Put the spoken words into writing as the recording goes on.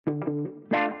We are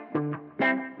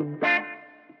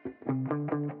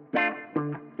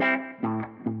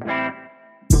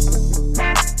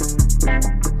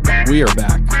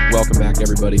back. Welcome back,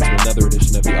 everybody, to another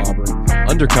edition of the Auburn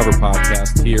Undercover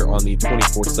Podcast here on the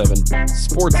 24/7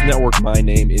 Sports Network. My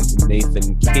name is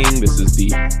Nathan King. This is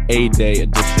the A-Day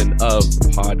edition of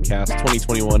the podcast.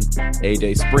 2021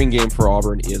 A-Day spring game for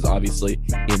Auburn is obviously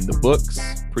in the books.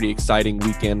 Pretty exciting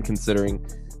weekend considering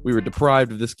we were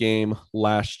deprived of this game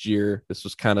last year. This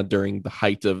was kind of during the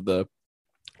height of the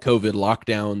COVID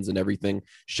lockdowns and everything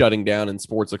shutting down in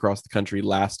sports across the country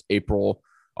last April.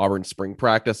 Auburn spring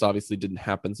practice obviously didn't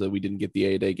happen, so we didn't get the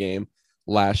A-Day game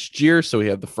last year. So we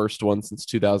had the first one since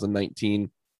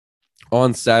 2019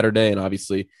 on Saturday, and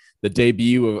obviously the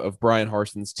debut of Brian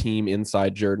Harsin's team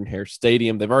inside Jordan-Hare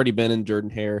Stadium. They've already been in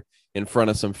Jordan-Hare in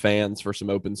front of some fans for some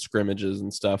open scrimmages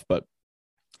and stuff, but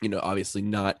obviously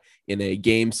not in a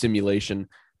game simulation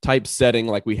type setting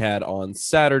like we had on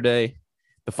Saturday.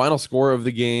 The final score of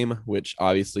the game, which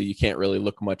obviously you can't really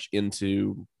look much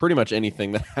into pretty much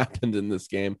anything that happened in this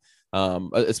game,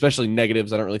 especially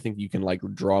negatives. I don't really think you can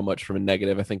draw much from a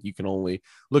negative. I think you can only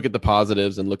look at the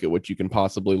positives and look at what you can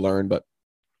possibly learn. But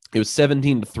it was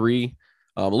 17-3,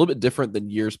 a little bit different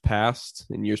than years past.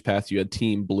 In years past, you had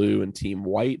Team Blue and Team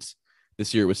White.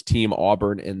 This year it was Team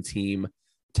Auburn and Team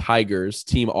Tigers.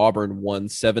 Team Auburn won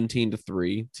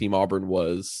 17-3. Team Auburn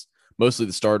was mostly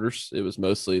the starters. It was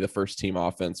mostly the first team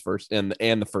offense and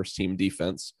the first team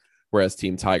defense, whereas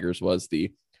Team Tigers was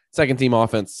the second team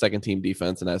offense, second team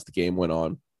defense. And as the game went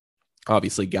on,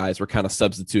 obviously guys were kind of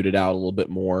substituted out a little bit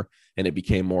more, and it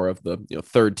became more of the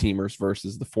third teamers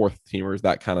versus the fourth teamers,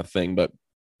 that kind of thing. But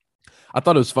I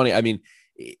thought it was funny. I mean,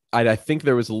 I think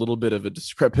there was a little bit of a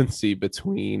discrepancy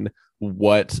between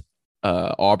what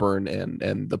Auburn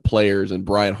and the players and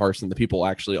Brian Harsin, the people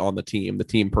actually on the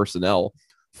team personnel,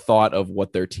 thought of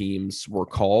what their teams were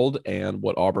called and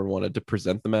what Auburn wanted to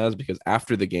present them as, because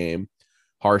after the game,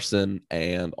 Harsin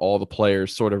and all the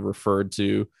players sort of referred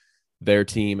to their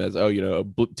team as,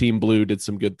 Team Blue did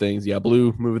some good things. Yeah,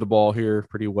 Blue moved the ball here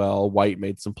pretty well. White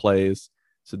made some plays.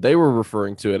 So they were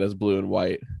referring to it as Blue and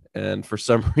White. And for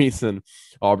some reason,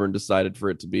 Auburn decided for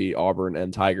it to be Auburn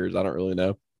and Tigers. I don't really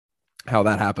know how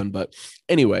that happened. But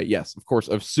anyway, yes, of course,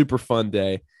 a super fun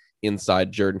day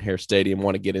inside Jordan-Hare Stadium.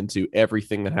 Want to get into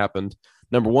everything that happened.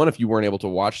 Number one, if you weren't able to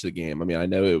watch the game, I mean, I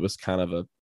know it was kind of a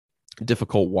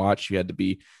difficult watch. You had to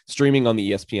be streaming on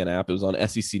the ESPN app. It was on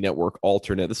SEC Network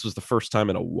Alternate. This was the first time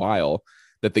in a while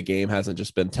that the game hasn't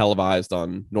just been televised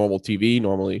on normal TV.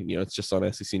 Normally, it's just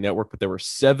on SEC Network, but there were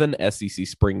 7 SEC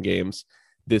spring games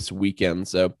this weekend.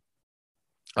 So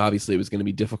obviously, it was going to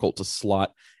be difficult to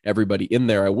slot everybody in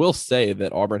there. I will say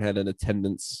that Auburn had an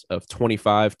attendance of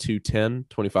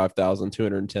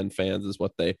 25,210 fans is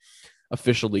what they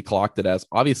officially clocked it as.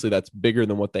 Obviously, that's bigger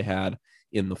than what they had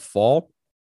in the fall.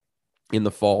 In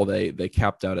the fall, they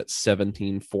capped out at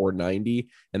 17,490,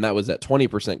 and that was at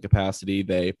 20% capacity.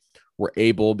 They were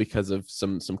able, because of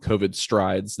some COVID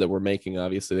strides that we're making,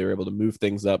 obviously, they were able to move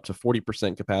things up to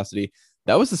 40% capacity.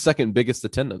 That was the second biggest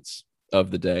attendance of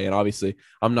the day. And obviously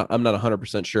I'm not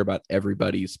 100% sure about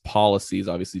everybody's policies.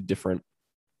 Obviously different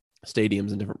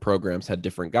stadiums and different programs had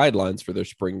different guidelines for their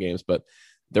spring games, but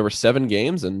there were 7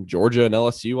 games, and Georgia and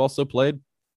LSU also played.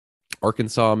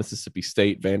 Arkansas, Mississippi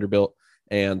State, Vanderbilt,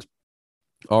 and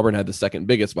Auburn had the second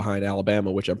biggest behind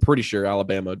Alabama, which I'm pretty sure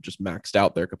Alabama just maxed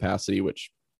out their capacity,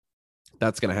 which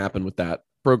that's going to happen with that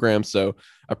program. So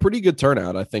a pretty good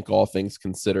turnout, I think, all things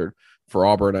considered, for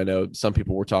Auburn. I know some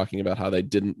people were talking about how they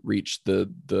didn't reach the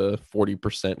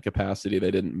 40% capacity.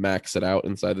 They didn't max it out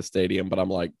inside the stadium, but I'm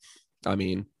like, I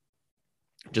mean,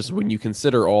 just when you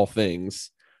consider all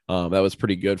things, that was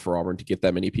pretty good for Auburn to get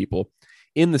that many people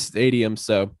in the stadium.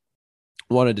 So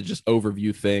wanted to just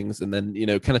overview things and then,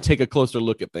 kind of take a closer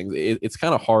look at things. It's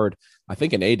kind of hard. I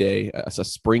think an A-Day, as a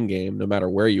spring game, no matter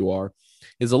where you are,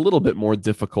 is a little bit more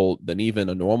difficult than even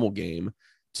a normal game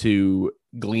to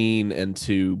glean and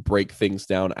to break things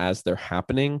down as they're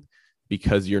happening,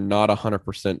 because you're not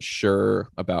 100% sure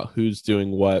about who's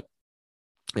doing what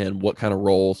and what kind of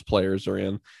roles players are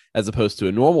in, as opposed to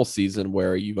a normal season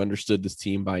where you've understood this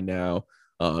team by now.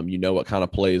 You know what kind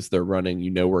of plays they're running.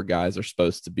 You know where guys are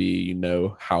supposed to be. You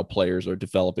know how players are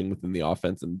developing within the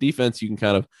offense and defense. You can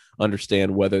kind of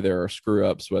understand whether there are screw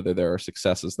ups, whether there are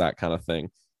successes, that kind of thing.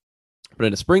 But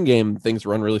in a spring game, things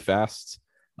run really fast.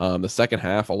 The second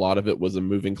half, a lot of it was a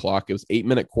moving clock. It was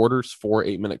 8-minute quarters, 4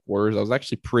 8-minute quarters. I was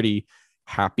actually pretty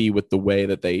happy with the way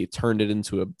that they turned it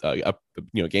into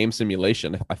a game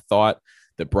simulation. I thought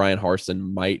that Brian Harsin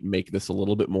might make this a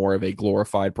little bit more of a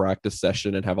glorified practice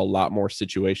session and have a lot more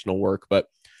situational work, but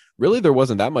really there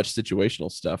wasn't that much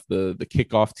situational stuff. The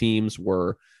kickoff teams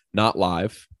were not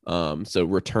live. So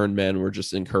return men were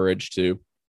just encouraged to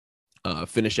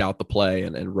finish out the play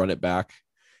and run it back.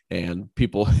 And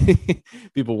people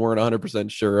people weren't 100%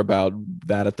 sure about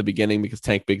that at the beginning because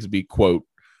Tank Bigsby, quote,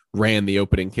 ran the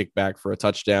opening kickback for a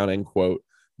touchdown, end quote.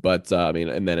 But I mean,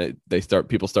 and then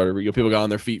people got on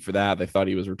their feet for that. They thought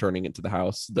he was returning it to the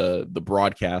house. The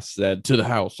broadcast said to the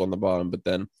house on the bottom, but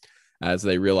then as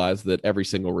they realized that every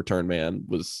single return man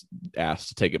was asked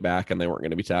to take it back and they weren't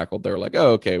going to be tackled, they were like,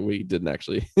 oh, okay, we didn't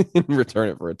actually return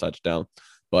it for a touchdown.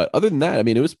 But other than that, I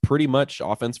mean, it was pretty much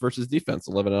offense versus defense,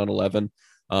 11 on 11,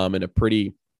 in a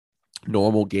pretty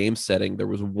normal game setting. There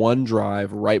was one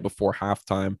drive right before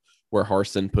halftime where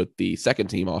Harsin put the second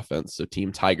team offense, so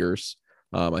Team Tigers.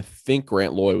 I think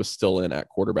Grant Loy was still in at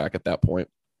quarterback at that point,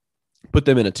 put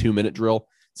them in a 2-minute drill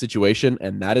situation,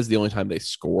 and that is the only time they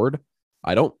scored.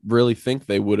 I don't really think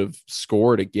they would have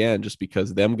scored again just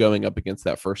because them going up against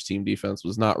that first team defense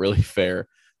was not really fair.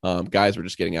 Guys were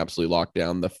just getting absolutely locked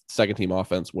down. The second team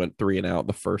offense went 3 and out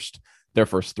their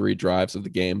first 3 drives of the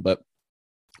game, but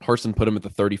Harsin put them at the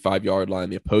 35-yard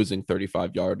line, the opposing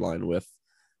 35-yard line with,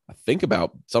 I think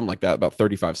about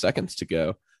 35 seconds to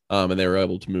go. And they were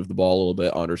able to move the ball a little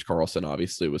bit. Anders Carlson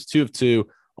obviously was 2 of 2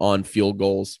 on field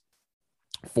goals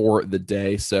for the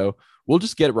day. So we'll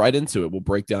just get right into it. We'll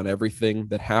break down everything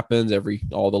that happens,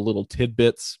 all the little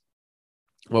tidbits,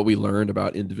 what we learned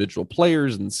about individual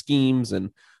players and schemes, and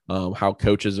how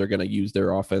coaches are going to use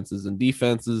their offenses and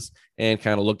defenses, and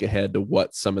kind of look ahead to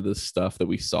what some of this stuff that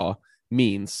we saw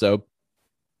means. So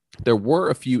there were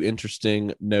a few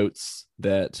interesting notes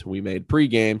that we made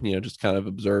pregame, just kind of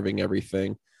observing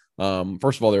everything.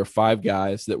 First of all, there were 5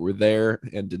 guys that were there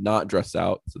and did not dress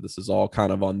out. So this is all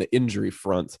kind of on the injury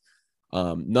front.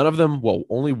 None of them,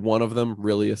 only one of them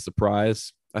really a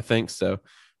surprise, I think. So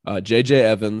JJ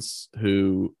Evans,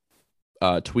 who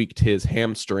tweaked his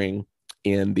hamstring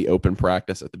in the open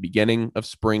practice at the beginning of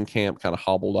spring camp, kind of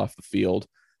hobbled off the field.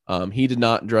 He did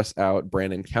not dress out.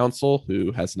 Brandon Council,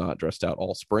 who has not dressed out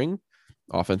all spring,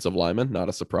 offensive lineman, not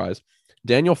a surprise.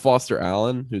 Daniel Foster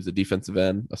Allen, who's a defensive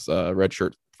end, a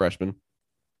redshirt freshman,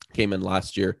 came in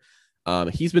last year.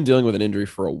 He's been dealing with an injury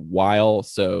for a while,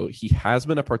 so he has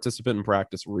been a participant in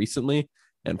practice recently,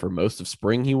 and for most of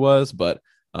spring he was, but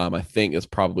I think it's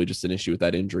probably just an issue with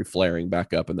that injury flaring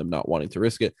back up and them not wanting to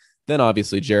risk it. Then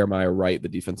obviously Jeremiah Wright, the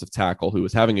defensive tackle, who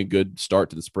was having a good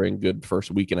start to the spring, good first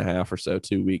week and a half or so,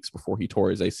 2 weeks before he tore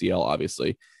his ACL.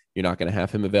 Obviously, you're not going to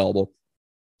have him available.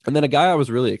 And then a guy I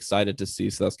was really excited to see,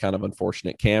 so that's kind of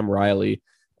unfortunate, Cam Riley,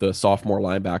 the sophomore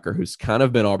linebacker, who's kind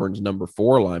of been Auburn's number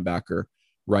 4 linebacker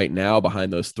right now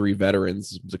behind those 3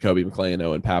 veterans, Zacoby McClain,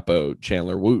 Owen Papo,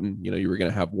 Chandler Wooten. You were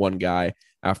going to have one guy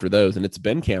after those, and it's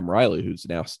been Cam Riley, who's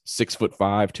now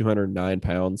 6'5", 209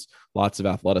 pounds, lots of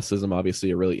athleticism,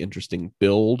 obviously a really interesting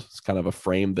build. It's kind of a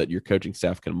frame that your coaching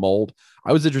staff can mold.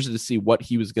 I was interested to see what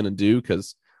he was going to do,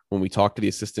 because when we talked to the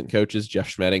assistant coaches, Jeff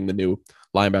Schmedding, the new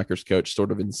linebackers coach,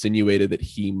 sort of insinuated that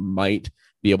he might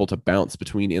be able to bounce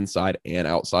between inside and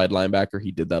outside linebacker.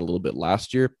 He did that a little bit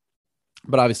last year,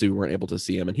 but obviously we weren't able to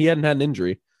see him, and he hadn't had an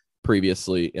injury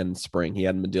previously in spring. He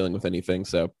hadn't been dealing with anything,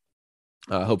 so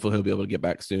hopefully he'll be able to get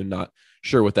back soon. Not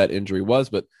sure what that injury was,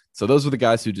 but so those were the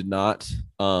guys who did not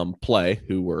play,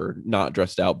 who were not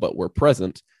dressed out but were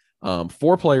present.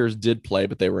 4 players did play,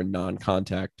 but they were in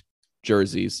non-contact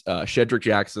jerseys. Shedrick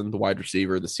Jackson, the wide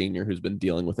receiver, the senior, who's been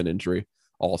dealing with an injury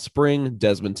all spring.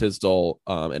 Desmond Tisdall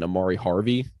and Amari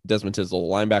Harvey. Desmond Tisdall,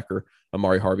 the linebacker.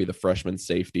 Amari Harvey, the freshman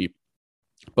safety.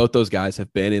 Both those guys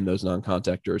have been in those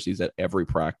non-contact jerseys at every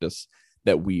practice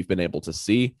that we've been able to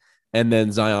see. And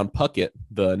then Zion Puckett,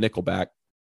 the nickelback,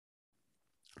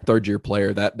 third-year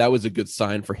player, that was a good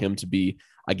sign for him to be,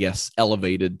 I guess,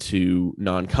 elevated to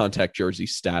non-contact jersey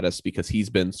status, because he's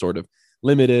been sort of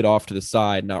limited off to the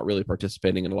side, not really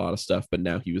participating in a lot of stuff, but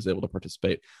now he was able to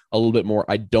participate a little bit more.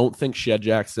 I don't think Shed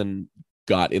Jackson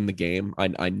got in the game.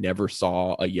 I never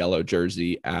saw a yellow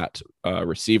jersey at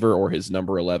receiver or his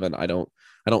number 11. I don't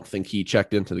think he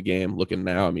checked into the game. Looking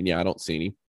now, I don't see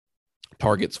any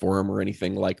targets for him or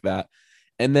anything like that.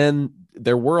 And then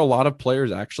there were a lot of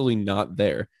players actually not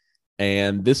there.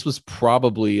 And this was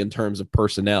probably, in terms of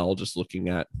personnel, just looking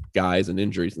at guys and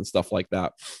injuries and stuff like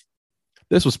that,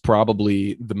 this was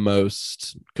probably the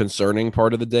most concerning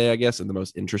part of the day, I guess, and the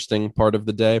most interesting part of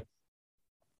the day.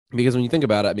 Because when you think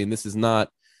about it, this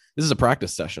is a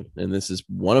practice session, and this is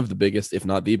one of the biggest, if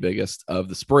not the biggest, of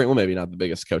the spring. Well, maybe not the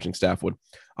biggest. Coaching staff would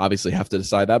obviously have to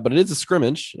decide that, but it is a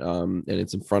scrimmage, and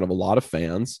it's in front of a lot of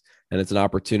fans, and it's an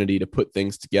opportunity to put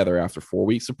things together after 4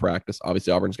 weeks of practice.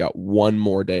 Obviously, Auburn's got one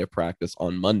more day of practice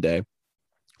on Monday,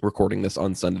 recording this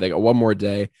on Sunday. They got one more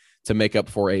day to make up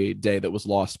for a day that was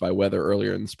lost by weather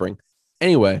earlier in the spring.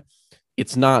 Anyway,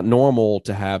 it's not normal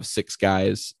to have 6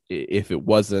 guys if it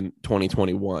wasn't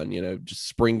 2021, just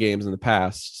spring games in the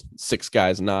past, 6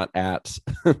 guys not at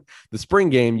the spring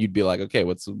game. You'd be like, okay,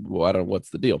 what's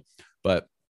the deal? But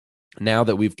now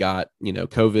that we've got,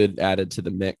 COVID added to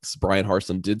the mix, Brian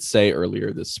Harsin did say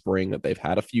earlier this spring that they've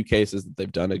had a few cases, that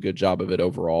they've done a good job of it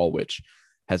overall, which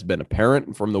has been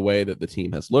apparent from the way that the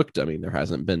team has looked. I mean, there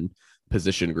hasn't been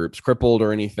position groups crippled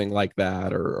or anything like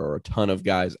that, or a ton of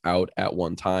guys out at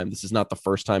one time. This is not the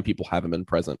first time people haven't been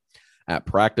present at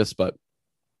practice, but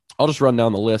I'll just run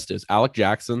down the list. Is Alec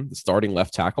Jackson, the starting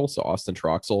left tackle. So Austin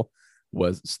Troxell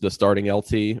was the starting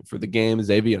LT for the game.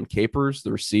 Xavier Capers,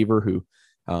 the receiver who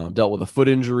dealt with a foot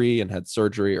injury and had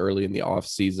surgery early in the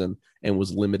offseason and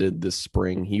was limited this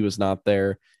spring. He was not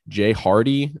there. Jay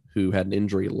Hardy, who had an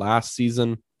injury last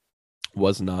season,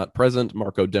 was not present.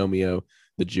 Marco Domio,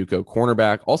 the JUCO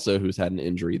cornerback, also who's had an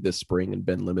injury this spring and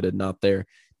been limited, not there.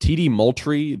 TD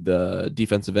Moultrie, the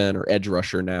defensive end or edge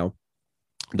rusher now,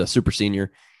 the super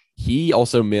senior, he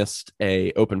also missed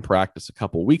a open practice a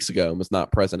couple weeks ago and was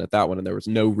not present at that one, and there was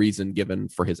no reason given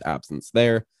for his absence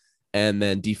there. And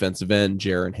then defensive end,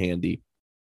 Jaron Handy,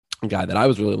 a guy that I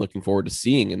was really looking forward to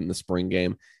seeing in the spring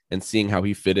game and seeing how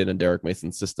he fit in Derek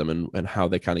Mason's system and how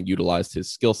they kind of utilized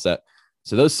his skill set.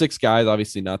 So those 6 guys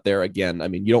obviously not there. Again, I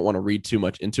mean, you don't want to read too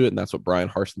much into it. And that's what Brian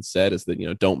Harsin said, is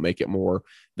that, don't make it more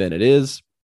than it is.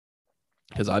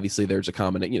 Because obviously there's a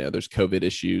common, there's COVID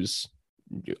issues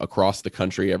across the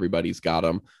country. Everybody's got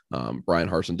them. Brian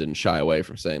Harsin didn't shy away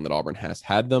from saying that Auburn has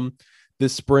had them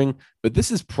this spring, but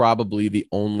this is probably the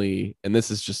only, and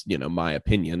this is just, my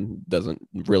opinion, doesn't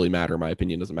really matter. My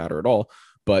opinion doesn't matter at all,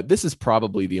 but this is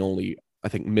probably the only, I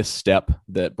think, misstep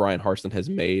that Brian Harsin has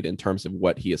made in terms of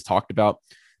what he has talked about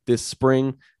this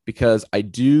spring, because I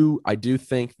do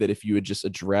think that if you had just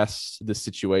addressed the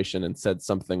situation and said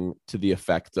something to the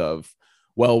effect of,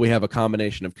 well, we have a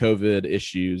combination of COVID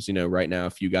issues, right now, a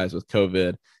few guys with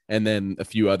COVID, and then a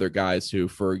few other guys who,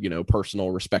 for,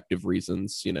 personal respective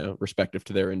reasons, respective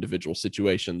to their individual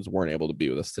situations, weren't able to be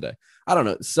with us today. I don't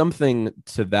know, something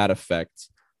to that effect.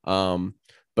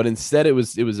 But instead it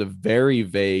was a very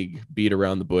vague, beat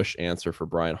around the bush answer for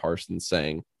Brian Harsin,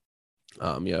 saying,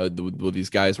 these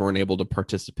guys weren't able to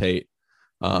participate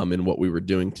in what we were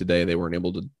doing today. They weren't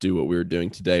able to do what we were doing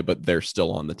today, but they're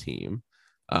still on the team.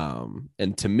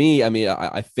 And to me, I mean,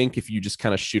 I think if you just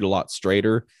kind of shoot a lot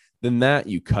straighter than that,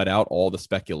 you cut out all the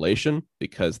speculation,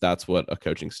 because that's what a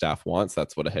coaching staff wants.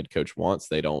 That's what a head coach wants.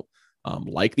 They don't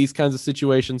like these kinds of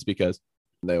situations, because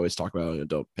they always talk about,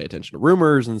 don't pay attention to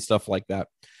rumors and stuff like that.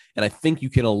 And I think you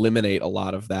can eliminate a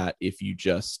lot of that if you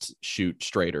just shoot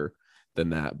straighter than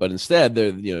that. But instead,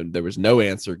 there was no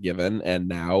answer given. And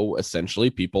now essentially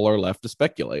people are left to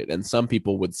speculate. And some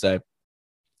people would say,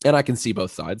 and I can see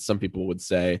both sides. Some people would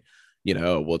say,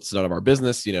 well, it's none of our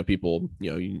business. People,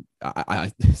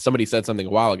 somebody said something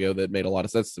a while ago that made a lot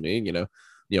of sense to me.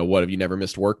 What, have you never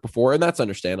missed work before? And that's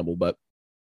understandable. But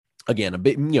again, a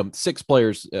bit, 6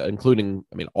 players, including,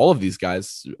 I mean, all of these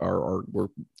guys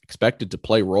were expected to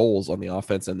play roles on the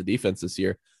offense and the defense this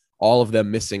year. All of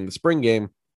them missing the spring game.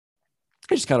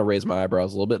 I just kind of raised my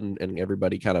eyebrows a little bit, and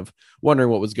everybody kind of wondering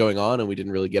what was going on, and we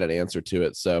didn't really get an answer to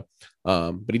it. So,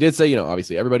 but he did say,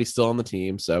 obviously everybody's still on the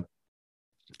team. So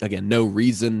again, no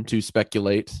reason to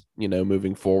speculate,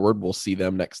 moving forward. We'll see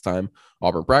them next time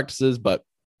Auburn practices, but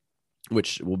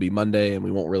which will be Monday, and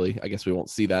we won't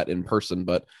see that in person,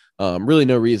 but really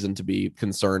no reason to be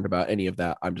concerned about any of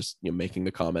that. I'm just making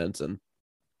the comments and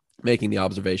making the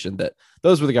observation that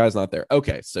those were the guys not there.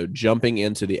 Okay, so jumping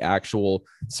into the actual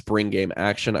spring game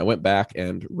action, I went back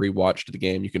and rewatched the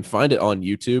game. You can find it on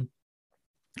YouTube.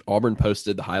 Auburn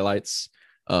posted the highlights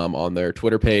on their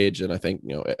Twitter page, and I think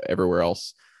everywhere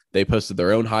else they posted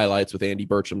their own highlights with Andy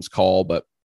Burcham's call, but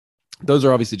those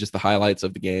are obviously just the highlights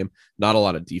of the game. Not a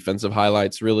lot of defensive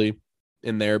highlights really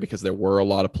in there, because there were a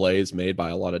lot of plays made by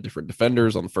a lot of different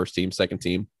defenders on the first team, second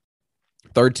team,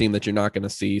 third team that you're not going to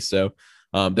see. So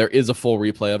there is a full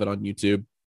replay of it on YouTube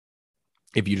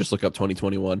if you just look up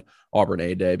 2021 Auburn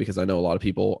A-Day, because I know a lot of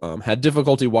people had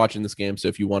difficulty watching this game. So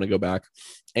if you want to go back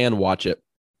and watch it,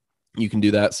 you can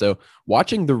do that. So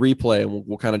watching the replay, and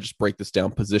we'll kind of just break this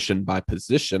down position by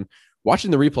position.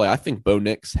 Watching the replay, I think Bo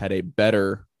Nix had a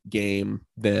better game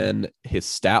than his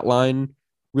stat line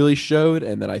really showed,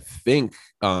 and that I think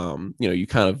you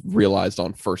kind of realized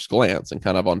on first glance and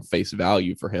kind of on face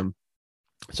value for him.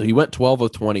 So he went 12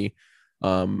 of 20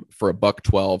 for a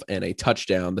 $112 and a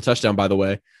touchdown. The touchdown, by the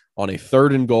way, on a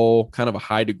 3rd and goal, kind of a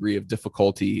high degree of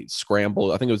difficulty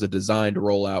scramble. I think it was a designed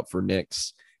rollout for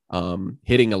Nix.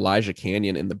 hitting Elijah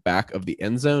Canyon in the back of the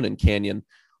end zone, and Canyon,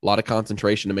 a lot of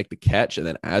concentration to make the catch. And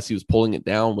then as he was pulling it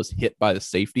down, was hit by the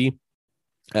safety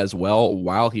as well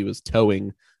while he was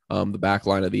towing the back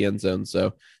line of the end zone.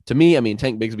 So to me, I mean,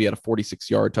 Tank Bigsby had a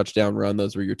 46-yard touchdown run.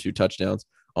 Those were your 2 touchdowns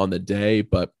on the day,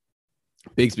 but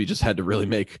Bigsby just had to really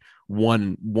make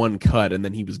one cut, and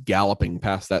then he was galloping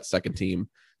past that second team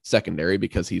secondary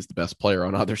because he's the best player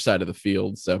on either side of the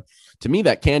field. So to me,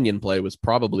 that Canyon play was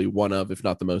probably one of, if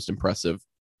not the most impressive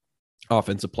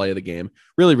offensive play of the game.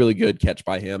 Really, really good catch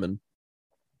by him. And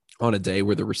on a day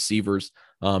where the receivers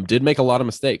did make a lot of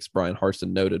mistakes, Brian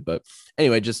Harsin noted. But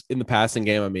anyway, just in the passing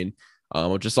game, I mean,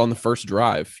 just on the first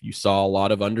drive, you saw a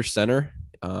lot of under center.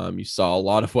 You saw a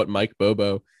lot of what Mike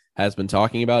Bobo has been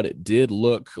talking about. It did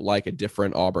look like a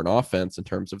different Auburn offense in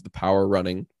terms of the power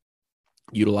running,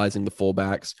 utilizing the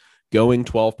fullbacks, going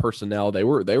 12 personnel. They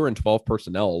were in 12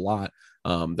 personnel a lot.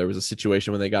 There was a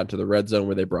situation when they got into the red zone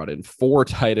where they brought in 4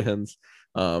 tight ends.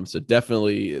 So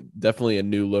definitely a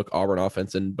new look Auburn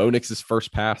offense. And Bo Nix's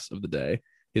first pass of the day,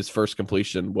 his first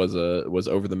completion was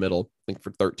over the middle, I think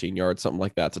for 13 yards, something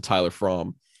like that, to Tyler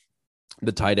Fromm,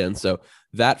 the tight end. So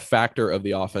that factor of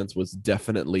the offense was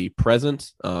definitely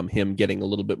present. Him getting a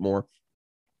little bit more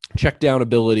check down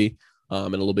ability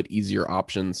and a little bit easier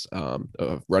options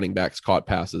of running backs caught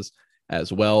passes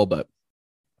as well. But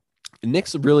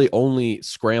Nix really only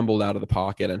scrambled out of the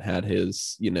pocket and had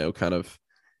his, kind of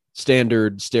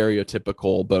standard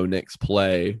stereotypical Bo Nix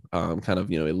play, kind of,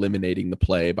 eliminating the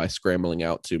play by scrambling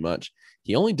out too much.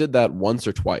 He only did that once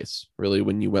or twice, really,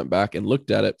 when you went back and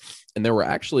looked at it. And there were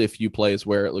actually a few plays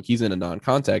where, look, he's in a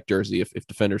non-contact jersey. If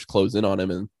defenders close in on him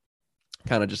and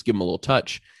kind of just give him a little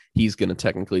touch, he's going to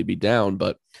technically be down.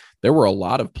 But there were a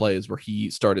lot of plays where he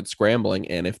started scrambling.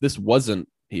 And if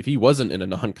he wasn't in a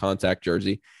non-contact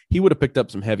jersey, he would have picked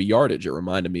up some heavy yardage. It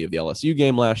reminded me of the LSU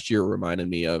game last year. It reminded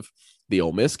me of the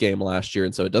Ole Miss game last year.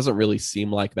 And so it doesn't really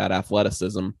seem like that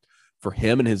athleticism for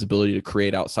him and his ability to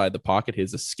create outside the pocket,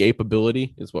 his escape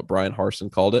ability is what Brian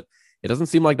Harsin called it. It doesn't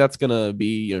seem like that's going to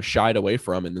be shied away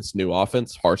from in this new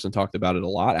offense. Harsin talked about it a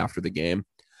lot after the game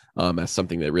as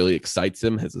something that really excites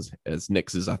him, as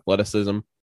Nix's athleticism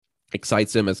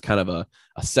excites him, as kind of a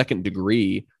second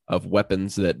degree of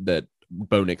weapons that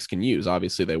Bo Nix can use.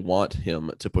 Obviously, they want him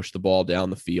to push the ball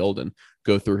down the field and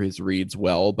go through his reads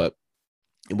well, but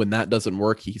when that doesn't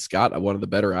work, he's got one of the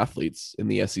better athletes in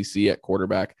the SEC at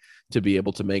quarterback to be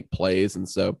able to make plays. And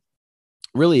so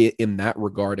really in that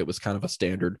regard, it was kind of a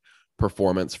standard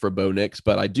performance for Bo Nix,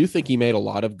 but I do think he made a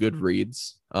lot of good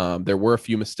reads. There were a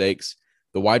few mistakes.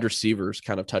 The wide receivers,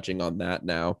 kind of touching on that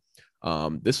now.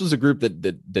 This was a group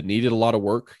that needed a lot of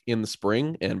work in the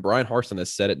spring, and Brian Harsin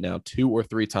has said it now 2 or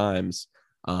 3 times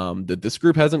that this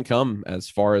group hasn't come as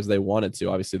far as they wanted to.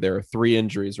 Obviously, there are 3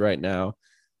 injuries right now.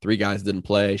 3 guys didn't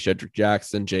play. Shedrick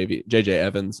Jackson, J.J.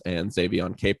 Evans, and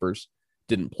Xavion Capers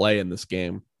didn't play in this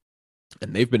game,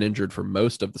 and they've been injured for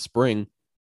most of the spring.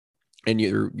 And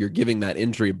you're giving that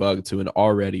injury bug to an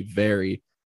already very,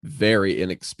 very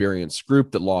inexperienced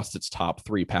group that lost its top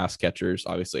 3 pass catchers.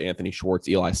 Obviously, Anthony Schwartz,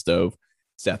 Eli Stove,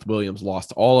 Seth Williams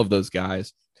lost all of those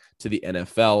guys to the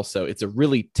NFL. So it's a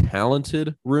really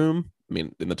talented room. I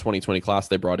mean, in the 2020 class,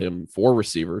 they brought in 5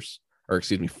 receivers,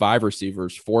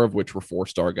 4 of which were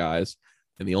 4-star guys.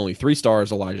 And the only 3-star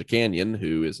is Elijah Canyon,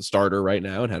 who is a starter right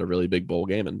now and had a really big bowl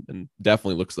game and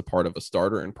definitely looks the part of a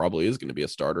starter and probably is going to be a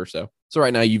starter. So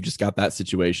right now you've just got that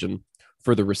situation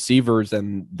for the receivers,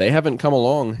 and they haven't come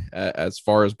along as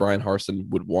far as Brian Harsin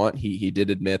would want. He did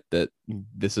admit that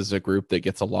this is a group that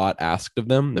gets a lot asked of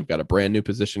them. They've got a brand new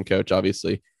position coach,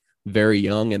 obviously very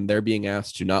young, and they're being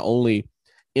asked to not only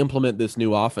implement this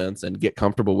new offense and get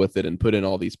comfortable with it and put in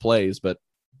all these plays, but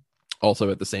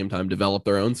also at the same time develop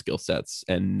their own skill sets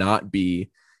and not be,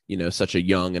 such a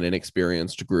young and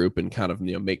inexperienced group and kind of,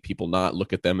 make people not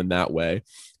look at them in that way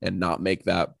and not make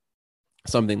that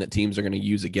something that teams are going to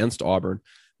use against Auburn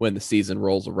when the season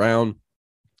rolls around.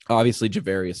 Obviously,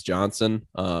 Javarius Johnson,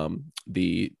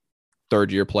 the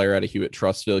 3rd-year player out of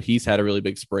Hewitt-Trussville, he's had a really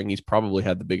big spring. He's probably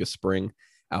had the biggest spring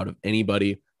out of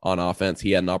anybody on offense.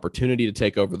 He had an opportunity to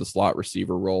take over the slot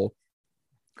receiver role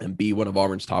and be one of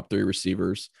Auburn's top 3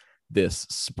 receivers this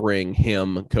spring.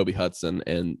 Him, Kobe Hudson,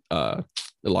 and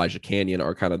Elijah Canyon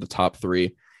are kind of the top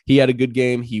 3. He had a good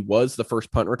game. He was the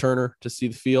first punt returner to see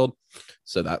the field,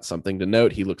 so that's something to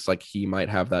note. He looks like he might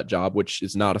have that job, which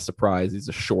is not a surprise. He's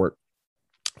a short,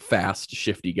 fast,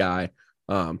 shifty guy.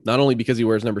 Not only because he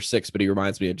wears number 6, but he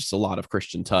reminds me of just a lot of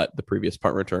Christian Tutt, the previous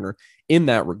punt returner, in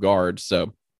that regard.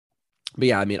 So, but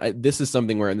yeah, I mean, this is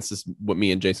something where, and this is what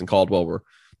me and Jason Caldwell were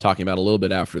talking about a little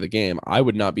bit after the game, I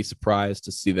would not be surprised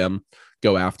to see them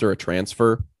go after a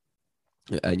transfer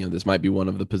This might be one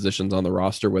of the positions on the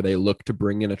roster where they look to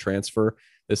bring in a transfer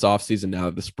this offseason now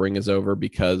that the spring is over,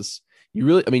 because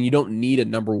you don't need a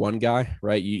number one guy,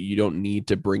 right? You don't need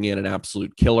to bring in an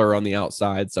absolute killer on the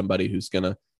outside, somebody who's going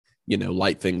to,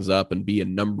 light things up and be a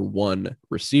number one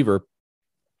receiver,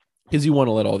 because you want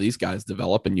to let all these guys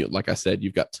develop. And like I said,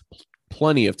 you've got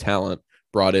plenty of talent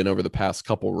brought in over the past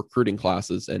couple recruiting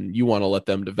classes, and you want to let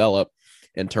them develop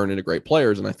and turn into great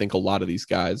players. And I think a lot of these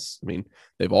guys,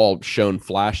 they've all shown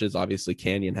flashes. Obviously,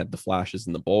 Canyon had the flashes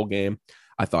in the bowl game.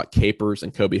 I thought Capers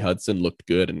and Kobe Hudson looked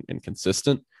good and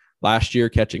consistent last year,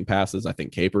 catching passes. I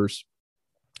think Capers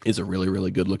is a really,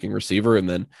 really good looking receiver. And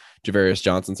then Javarius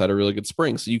Johnson's had a really good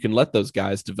spring. So you can let those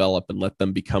guys develop and let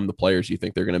them become the players you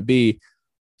think they're going to be,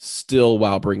 still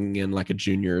while bringing in like a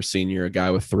junior or senior, a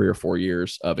guy with 3 or 4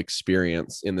 years of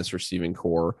experience in this receiving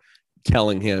core,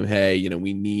 telling him, hey,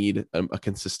 we need a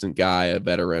consistent guy, a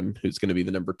veteran who's going to be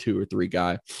the number 2 or 3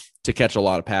 guy to catch a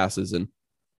lot of passes and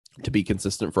to be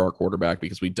consistent for our quarterback,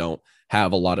 because we don't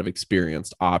have a lot of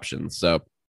experienced options. So,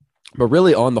 but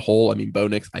really on the whole, Bo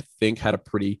Nix, I think, had a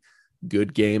pretty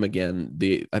good game. Again,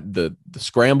 the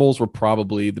scrambles were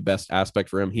probably the best aspect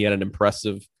for him. He had an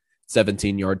impressive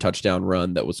 17-yard touchdown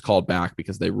run that was called back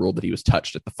because they ruled that he was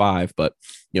touched at the 5. But,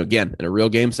 again, in a real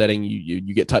game setting,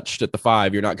 you get touched at the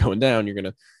 5, you're not going down. You're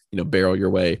going to, barrel your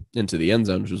way into the end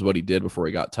zone, which is what he did before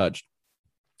he got touched.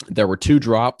 There were 2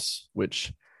 drops,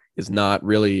 which is not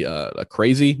really a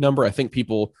crazy number. I think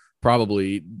people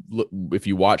probably, if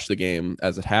you watch the game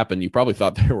as it happened, you probably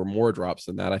thought there were more drops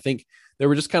than that. I think there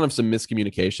were just kind of some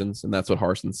miscommunications, and that's what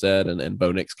Harsin said, and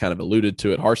Bo Nix kind of alluded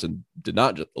to it. Harsin did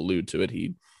not just allude to it.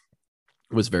 He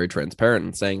was very transparent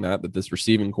in saying that this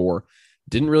receiving core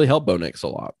didn't really help Bo Nix a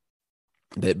lot.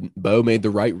 That Bo made the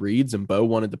right reads, and Bo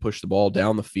wanted to push the ball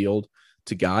down the field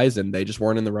to guys, and they just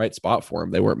weren't in the right spot for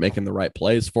him. They weren't making the right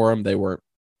plays for him. They weren't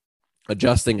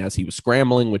adjusting as he was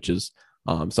scrambling, which is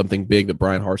something big that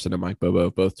Brian Harsin and Mike Bobo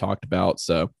both talked about.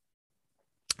 So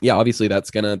yeah, obviously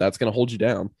that's gonna hold you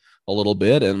down a little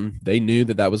bit. And they knew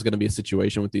that was going to be a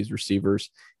situation with these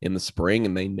receivers in the spring.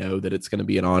 And they know that it's going to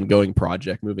be an ongoing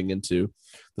project moving into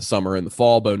the summer and the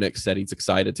fall. Bo Nix said he's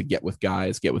excited to get with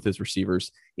his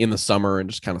receivers in the summer and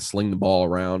just kind of sling the ball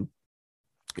around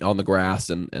on the grass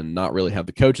and not really have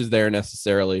the coaches there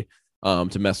necessarily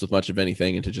to mess with much of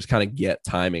anything, and to just kind of get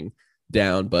timing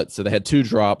down. But so they had 2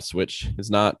 drops, which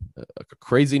is not a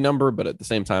crazy number, but at the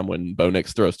same time, when Bo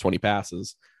Nix throws 20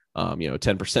 passes,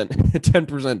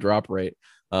 10% drop rate,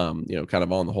 kind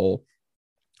of on the whole,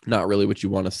 not really what you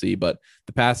want to see. But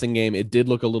the passing game, it did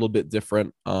look a little bit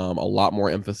different. A lot more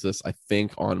emphasis, I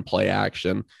think, on play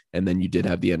action. And then you did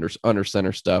have the under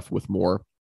center stuff with more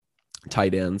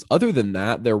tight ends. Other than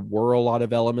that, there were a lot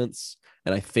of elements.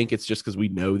 And I think it's just because we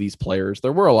know these players.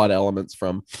 There were a lot of elements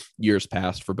from years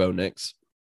past for Bo Nix.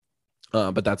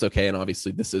 But that's okay. And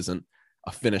obviously this isn't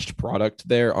a finished product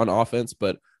there on offense.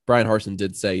 But Brian Harsin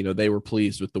did say, they were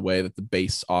pleased with the way that the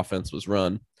base offense was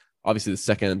run. Obviously the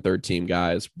second and third team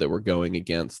guys that were going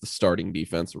against the starting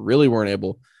defense really weren't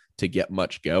able to get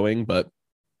much going, but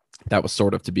that was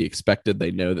sort of to be expected.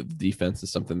 They know that the defense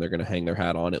is something they're going to hang their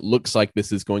hat on. It looks like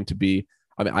this is going to be,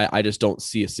 I just don't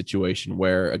see a situation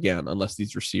where, again, unless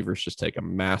these receivers just take a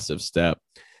massive step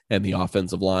and the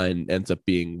offensive line ends up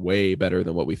being way better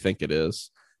than what we think it is,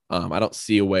 I don't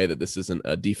see a way that this isn't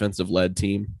a defensive-led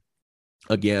team.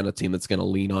 Again, a team that's going to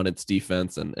lean on its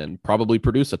defense and probably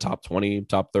produce a top 20,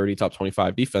 top 30, top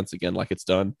 25 defense again, like it's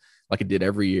done, like it did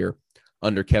every year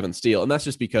under Kevin Steele. And that's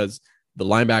just because the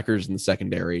linebackers in the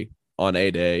secondary on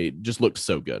A-Day just looked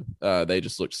so good. They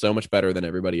just looked so much better than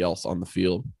everybody else on the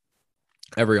field.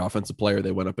 Every offensive player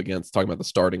they went up against, talking about the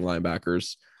starting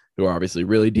linebackers, who are obviously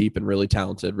really deep and really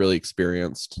talented, really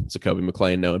experienced. Jacoby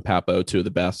McClain, Noah Papo, 2 of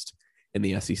the best in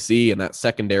the SEC. And that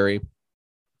secondary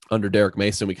under Derek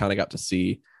Mason, we kind of got to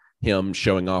see him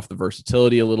showing off the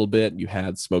versatility a little bit. You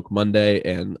had Smoke Monday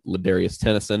and Ladarius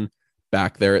Tennyson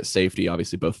back there at safety.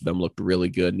 Obviously, both of them looked really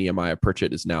good. Nehemiah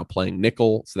Pritchett is now playing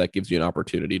nickel, so that gives you an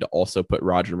opportunity to also put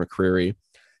Roger McCreary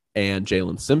and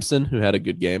Jalen Simpson, who had a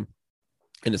good game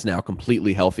and is now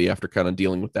completely healthy after kind of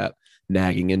dealing with that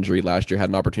nagging injury last year, had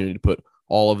an opportunity to put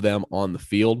all of them on the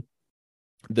field.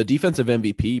 The defensive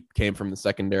MVP came from the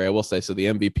secondary, I will say. So the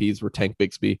MVPs were Tank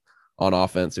Bigsby on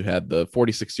offense, who had the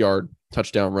 46-yard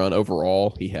touchdown run.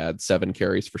 Overall, he had 7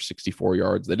 carries for 64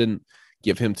 yards. They didn't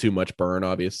give him too much burn,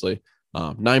 obviously.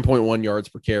 9.1 yards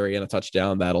per carry and a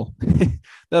touchdown. That'll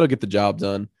get the job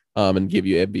done and give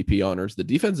you MVP honors. The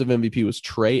defensive MVP was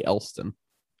Trey Elston.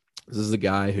 This is a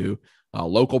guy who,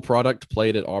 local product,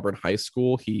 played at Auburn High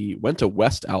School. He went to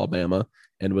West Alabama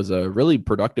and was a really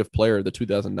productive player the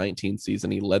 2019 season.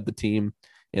 He led the team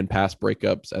in pass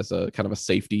breakups as a kind of a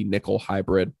safety nickel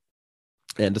hybrid,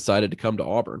 and decided to come to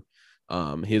Auburn.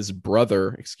 His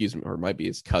brother, excuse me, or it might be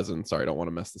his cousin, sorry, I don't want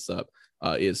to mess this up,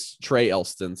 is Trey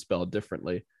Elston, spelled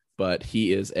differently, but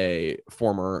he is a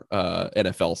former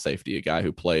NFL safety, a guy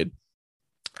who played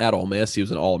at Ole Miss. He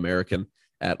was an All-American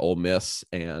at Ole Miss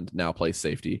and now plays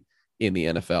safety in the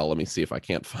NFL. Let me see if I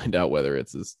can't find out whether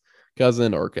it's his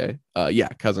cousin or okay.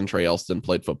 Cousin Trey Elston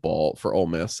played football for Ole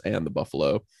Miss and the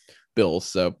Buffalo Bills.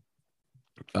 So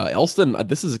Elston,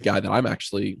 this is a guy that I'm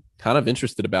actually kind of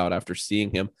interested about after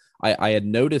seeing him. I had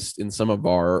noticed in some of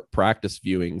our practice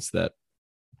viewings that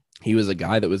he was a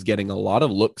guy that was getting a lot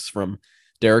of looks from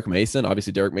Derek Mason.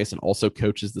 Obviously, Derek Mason also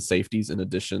coaches the safeties in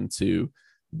addition to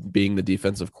being the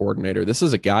defensive coordinator. This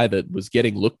is a guy that was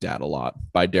getting looked at a lot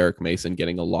by Derek Mason,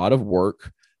 getting a lot of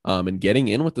work and getting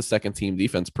in with the second team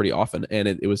defense pretty often. And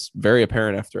it was very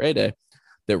apparent after A-Day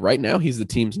that right now he's the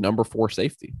team's number 4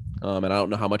 safety. And I don't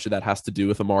know how much of that has to do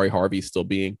with Amari Harvey still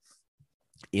being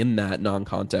in that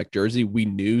non-contact jersey. We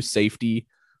knew safety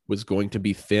was going to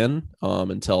be thin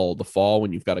until the fall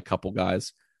when you've got a couple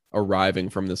guys arriving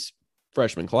from this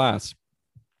freshman class.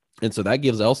 And so that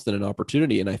gives Elston an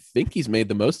opportunity, and I think he's made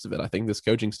the most of it. I think this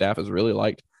coaching staff has really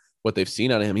liked what they've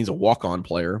seen out of him. He's a walk-on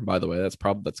player, by the way. That's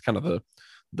kind of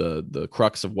the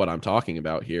crux of what I'm talking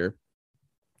about here,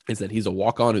 is that he's a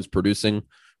walk-on who's producing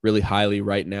really highly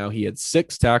right now. He had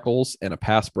 6 tackles and a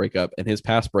pass breakup, and his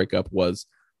pass breakup was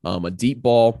a deep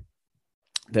ball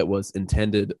that was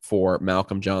intended for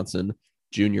Malcolm Johnson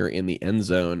Jr. in the end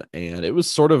zone. And it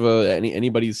was sort of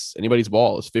anybody's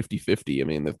ball. Is 50-50. I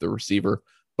mean, if the receiver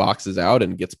boxes out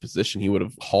and gets position, he would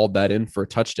have hauled that in for a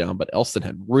touchdown. But Elston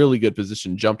had really good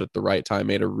position, jumped at the right time,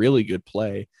 made a really good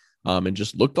play, and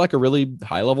just looked like a really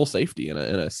high-level safety and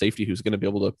a safety who's going to be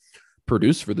able to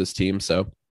produce for this team.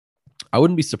 So I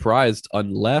wouldn't be surprised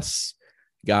unless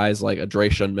guys like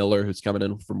Adreshun Miller, who's coming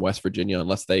in from West Virginia,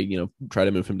 unless they, try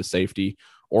to move him to safety,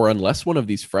 or unless one of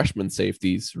these freshman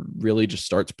safeties really just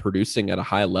starts producing at a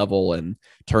high level and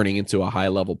turning into a high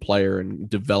level player and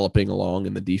developing along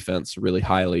in the defense really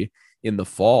highly in the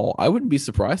fall. I wouldn't be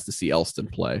surprised to see Elston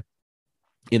play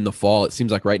in the fall. It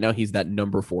seems like right now he's that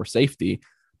number 4 safety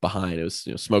behind. It was,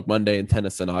 Smoke Monday and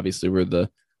Tennyson obviously were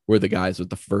the guys with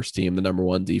the first team, the number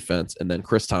 1 defense, and then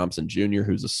Chris Thompson Jr.,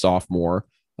 who's a sophomore,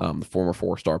 the former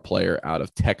 4-star player out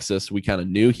of Texas. We kind of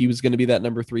knew he was going to be that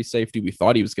number 3 safety. We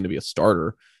thought he was going to be a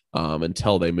starter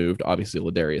until they moved, obviously,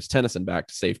 Ladarius Tennyson back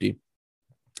to safety.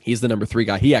 He's the number 3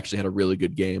 guy. He actually had a really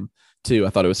good game, too.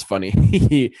 I thought it was funny.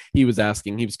 he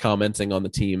was commenting on the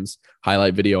team's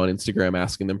highlight video on Instagram,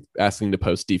 asking to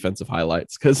post defensive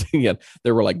highlights because, again,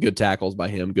 there were like good tackles by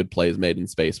him, good plays made in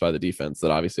space by the defense that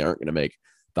obviously aren't going to make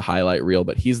the highlight reel,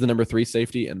 but he's the number 3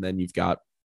 safety. And then you've got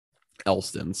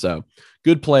Elston. So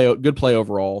good play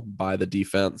overall by the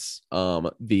defense.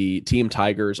 The team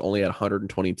Tigers only had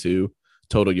 122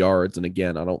 total yards. And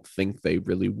again, I don't think they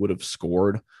really would have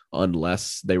scored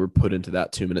unless they were put into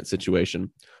that 2-minute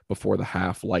situation before the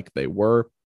half like they were.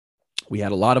 We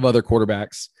had a lot of other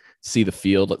quarterbacks see the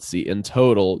field. Let's see. In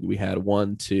total, we had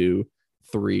 1, 2,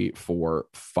 3, 4,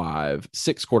 5,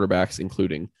 6 quarterbacks,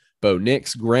 including Bo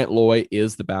Nix. Grant Loy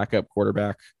is the backup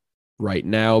quarterback right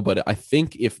now, but I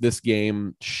think if this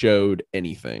game showed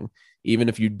anything, even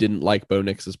if you didn't like Bo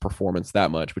Nix's performance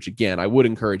that much, which again, I would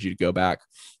encourage you to go back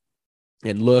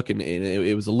and look, and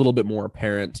it was a little bit more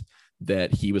apparent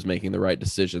that he was making the right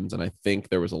decisions. And I think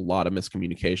there was a lot of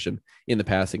miscommunication in the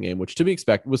passing game, which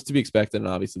was to be expected. And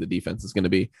obviously the defense is going to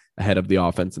be ahead of the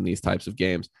offense in these types of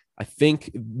games. I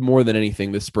think more than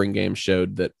anything, this spring game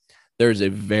showed that there's a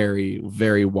very,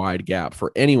 very wide gap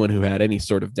for anyone who had any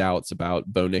sort of doubts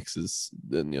about Bo Nix's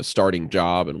starting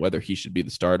job and whether he should be the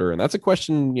starter. And that's a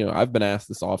question, I've been asked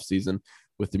this offseason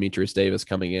with Demetrius Davis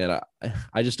coming in.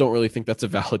 I just don't really think that's a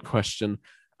valid question.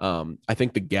 I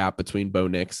think the gap between Bo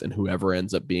Nix and whoever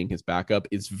ends up being his backup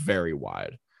is very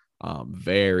wide,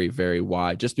 very, very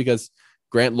wide, just because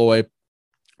Grant Loy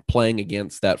playing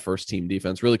against that first team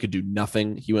defense really could do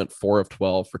nothing. He went 4 of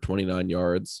 12 for 29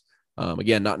 yards.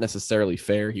 Again, not necessarily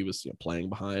fair. He was playing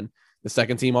behind the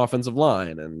second team offensive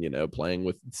line and, playing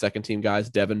with second team guys.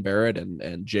 Devin Barrett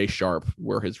and Jay Sharp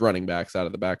were his running backs out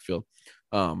of the backfield.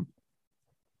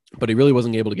 But he really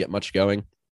wasn't able to get much going.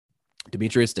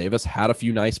 Demetrius Davis had a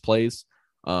few nice plays.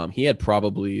 He had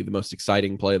probably the most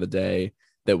exciting play of the day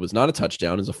that was not a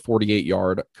touchdown, is a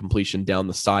 48-yard completion down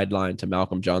the sideline to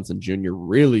Malcolm Johnson Jr.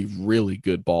 Really, really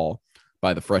good ball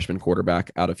by the freshman quarterback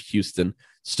out of Houston.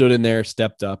 Stood in there,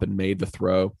 stepped up, and made the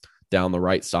throw down the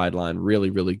right sideline.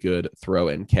 Really, really good throw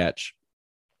and catch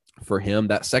for him.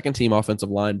 That second team offensive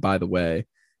line, by the way,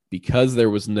 because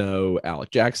there was no Alec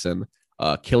Jackson,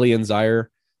 Killian Zaire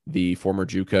the former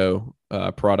JUCO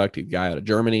product, a guy out of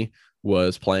Germany,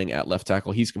 was playing at left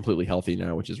tackle. He's completely healthy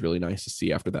now, which is really nice to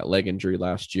see after that leg injury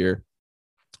last year.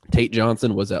 Tate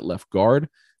Johnson was at left guard.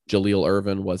 Jaleel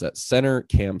Irvin was at center.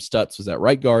 Cam Stutz was at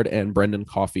right guard, and Brendan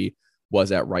Coffey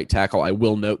was at right tackle. I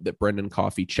will note that Brendan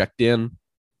Coffey checked in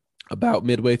about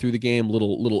midway through the game,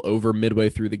 little over midway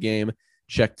through the game,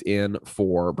 checked in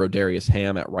for Brodarius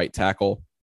Ham at right tackle.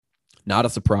 Not a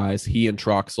surprise. He and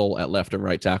Troxel at left and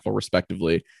right tackle,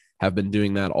 respectively, have been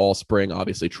doing that all spring.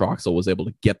 Obviously, Troxel was able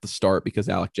to get the start because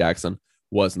Alec Jackson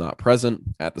was not present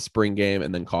at the spring game,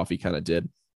 and then Coffey kind of did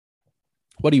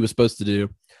what he was supposed to do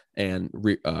and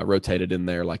rotated in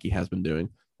there like he has been doing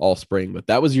all spring. But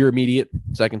that was your immediate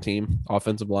second team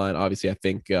offensive line. Obviously, I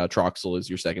think Troxel is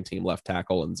your second team left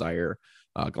tackle, and Zaire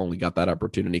only got that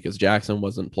opportunity because Jackson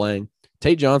wasn't playing.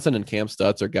 Tate Johnson and Cam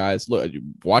Stutz are guys, look,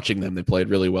 watching them, they played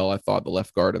really well. I thought the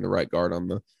left guard and the right guard on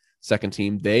the second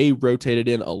team, they rotated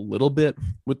in a little bit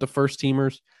with the first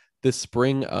teamers this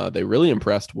spring. They really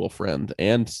impressed Will Friend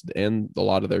and a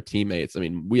lot of their teammates. I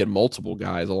mean, we had multiple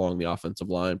guys along the offensive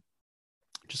line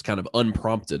just kind of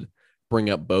unprompted bring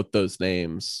up both those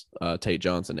names, Tate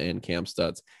Johnson and Cam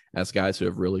Stutz, as guys who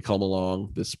have really come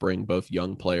along this spring, both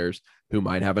young players who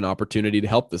might have an opportunity to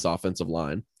help this offensive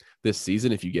line this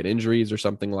season if you get injuries or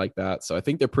something like that. So I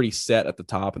think they're pretty set at the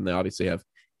top, and they obviously have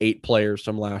 8 players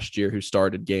from last year who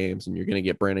started games, and you're going to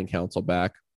get Brandon Council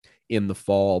back in the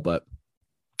fall. But,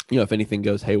 you know, if anything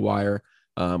goes haywire,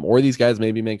 or these guys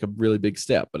maybe make a really big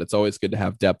step, but it's always good to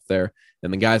have depth there.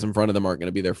 And the guys in front of them aren't going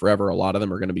to be there forever. A lot of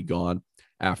them are going to be gone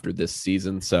after this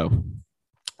season. So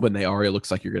when they are, it looks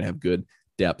like you're going to have good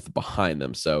depth behind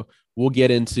them. So we'll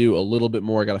get into a little bit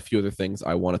more. I got a few other things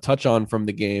I want to touch on from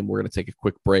the game. We're going to take a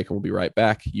quick break and we'll be right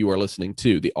back. You are listening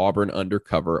to the Auburn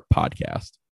Undercover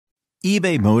podcast.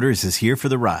 eBay Motors is here for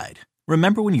the ride.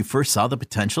 Remember when you first saw the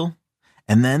potential?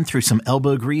 And then through some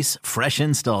elbow grease, fresh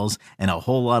installs, and a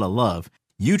whole lot of love,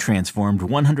 you transformed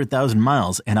 100,000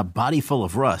 miles and a body full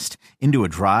of rust into a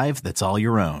drive that's all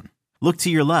your own. Look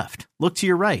to your left. Look to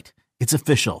your right. It's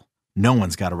official. No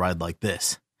one's got a ride like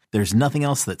this. There's nothing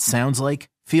else that sounds like,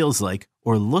 feels like,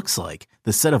 or looks like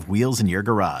the set of wheels in your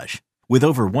garage. With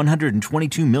over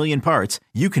 122 million parts,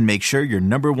 you can make sure your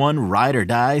number one ride or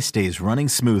die stays running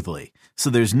smoothly.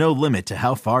 So there's no limit to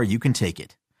how far you can take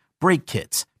it. Brake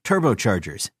kits,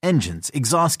 turbochargers, engines,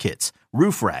 exhaust kits,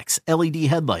 roof racks, LED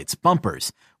headlights,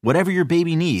 bumpers, whatever your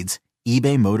baby needs,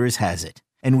 eBay Motors has it.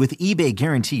 And with eBay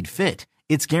Guaranteed Fit,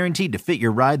 it's guaranteed to fit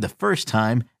your ride the first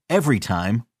time, every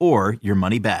time, or your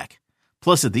money back.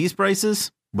 Plus at these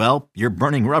prices, well, you're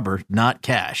burning rubber, not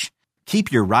cash. Keep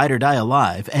your ride or die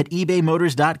alive at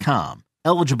ebaymotors.com.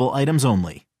 Eligible items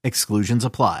only. Exclusions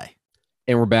apply.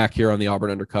 And we're back here on the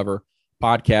Auburn Undercover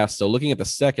podcast. So looking at the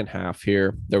second half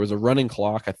here, there was a running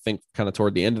clock, I think, kind of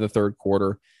toward the end of the third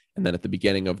quarter. And then at the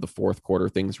beginning of the fourth quarter,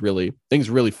 things really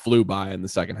flew by in the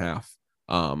second half.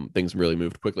 Things really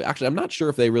moved quickly. Actually, I'm not sure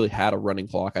if they really had a running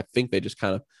clock. I think they just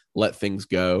kind of let things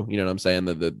go. You know what I'm saying?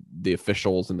 The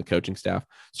officials and the coaching staff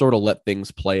sort of let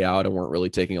things play out and weren't really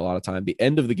taking a lot of time. The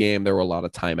end of the game, there were a lot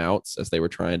of timeouts as they were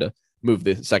trying to move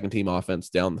the second team offense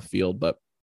down the field. But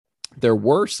there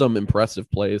were some impressive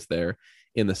plays there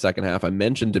in the second half. I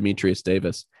mentioned Demetrius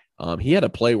Davis. He had a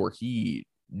play where he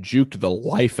juked the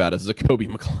life out of Zacoby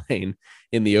McClain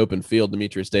in the open field.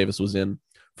 Demetrius Davis was in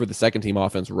for the second team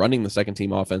offense, running the second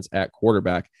team offense at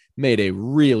quarterback, made a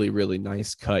really, really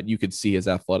nice cut. You could see his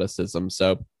athleticism.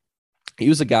 So he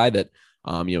was a guy that,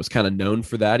 was kind of known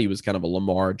for that. He was kind of a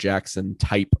Lamar Jackson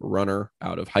type runner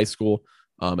out of high school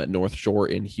at North Shore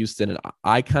in Houston. And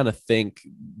I kind of think,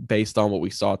 based on what we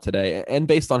saw today and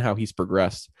based on how he's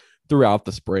progressed throughout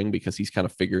the spring, because he's kind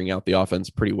of figuring out the offense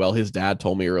pretty well. His dad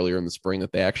told me earlier in the spring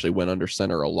that they actually went under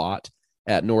center a lot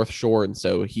at North Shore. And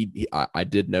so I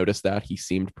did notice that he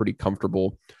seemed pretty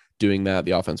comfortable doing that.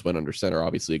 The offense went under center,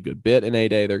 obviously a good bit in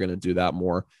A-Day. They're going to do that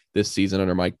more this season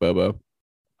under Mike Bobo.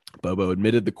 Bobo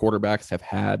admitted the quarterbacks have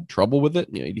had trouble with it.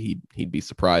 You know, he'd be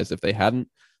surprised if they hadn't,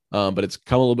 but it's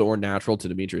come a little bit more natural to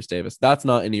Demetrius Davis. That's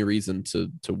not any reason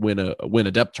to win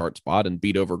a depth chart spot and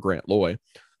beat over Grant Loy,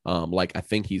 like I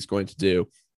think he's going to do.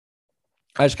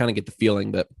 I just kind of get the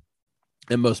feeling that,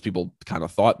 and most people kind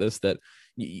of thought this, that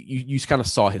you kind of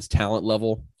saw his talent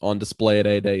level on display at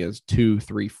A-Day as 2,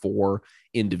 3, 4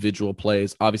 individual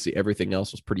plays. Obviously, everything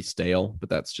else was pretty stale, but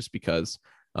that's just because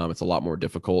it's a lot more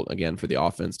difficult, again, for the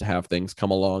offense to have things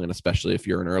come along, and especially if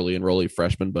you're an early enrollee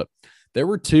freshman. But there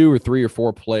were 2 or 3 or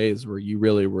 4 plays where you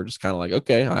really were just kind of like,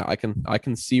 okay, I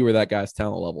can see where that guy's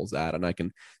talent level is at, and I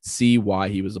can see why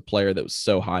he was a player that was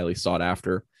so highly sought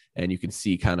after, and you can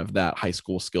see kind of that high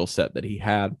school skill set that he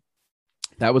had.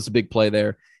 That was a big play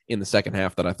there in the second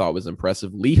half that I thought was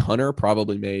impressive. Lee Hunter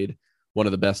probably made one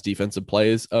of the best defensive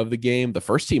plays of the game. The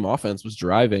first team offense was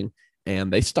driving,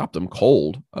 and they stopped them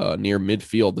cold near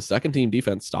midfield. The second team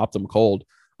defense stopped them cold.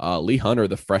 Lee Hunter,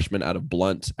 the freshman out of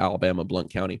Blunt, Alabama,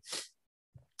 Blunt County,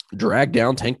 dragged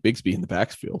down Tank Bigsby in the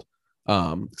backfield.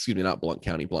 Not Blunt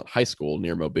County, Blunt High School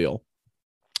near Mobile.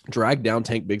 Dragged down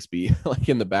Tank Bigsby like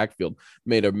in the backfield,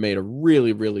 made a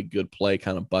really, really good play,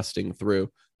 kind of busting through.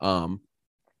 And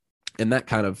that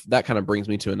kind of brings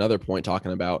me to another point,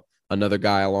 talking about another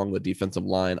guy along the defensive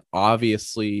line.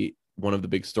 Obviously, one of the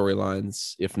big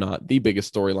storylines, if not the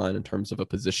biggest storyline in terms of a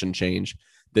position change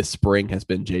this spring, has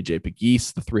been JJ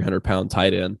Pegues, the 300-pound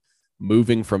tight end,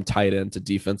 moving from tight end to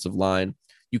defensive line.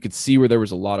 You could see where there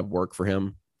was a lot of work for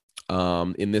him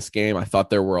in this game. I thought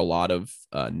there were a lot of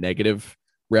negative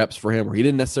reps for him where he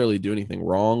didn't necessarily do anything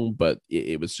wrong, but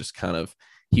it was just kind of,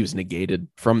 he was negated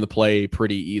from the play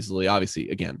pretty easily. Obviously,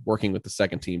 again, working with the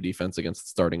second team defense against the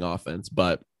starting offense,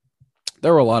 but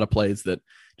there were a lot of plays that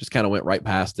just kind of went right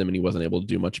past him and he wasn't able to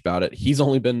do much about it. He's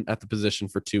only been at the position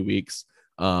for 2 weeks.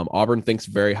 Auburn thinks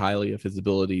very highly of his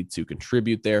ability to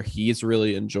contribute there. He's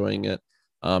really enjoying it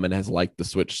and has liked the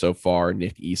switch so far.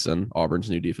 Nick Eason, Auburn's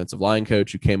new defensive line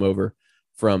coach, who came over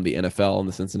from the NFL and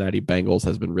the Cincinnati Bengals,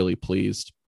 has been really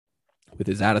pleased with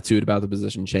his attitude about the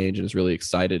position change and is really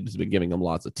excited. He's been giving him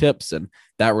lots of tips, and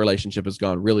that relationship has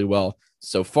gone really well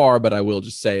so far. But I will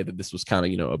just say that this was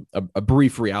kind of, a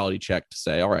brief reality check to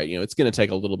say, all right, it's going to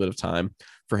take a little bit of time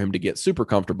for him to get super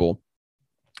comfortable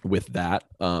with that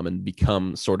and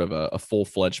become sort of a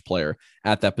full-fledged player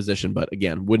at that position. But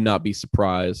again, would not be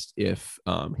surprised if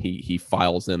he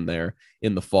files in there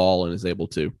in the fall and is able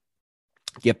to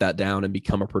get that down and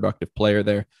become a productive player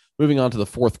there. Moving on to the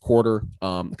fourth quarter,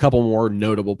 a couple more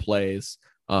notable plays,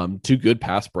 2 good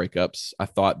pass breakups. I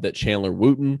thought that Chandler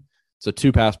Wooten, so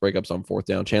 2 pass breakups on fourth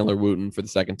down. Chandler Wooten for the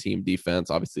second team defense,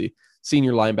 obviously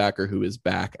senior linebacker who is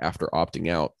back after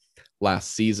opting out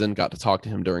last season. Got to talk to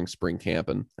him during spring camp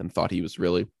and thought he was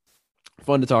really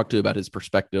fun to talk to about his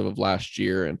perspective of last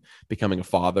year and becoming a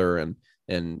father and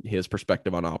his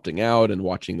perspective on opting out and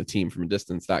watching the team from a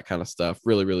distance, that kind of stuff.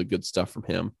 Really, really good stuff from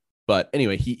him. But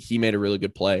anyway, he made a really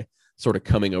good play, sort of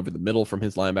coming over the middle from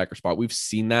his linebacker spot. We've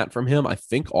seen that from him. I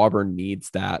think Auburn needs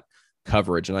that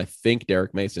coverage, and I think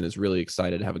Derek Mason is really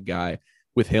excited to have a guy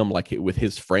with him, like with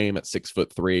his frame at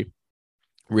 6'3",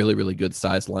 really, really good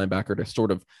sized linebacker to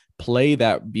sort of play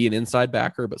that, be an inside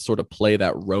backer, but sort of play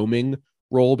that roaming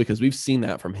role, because we've seen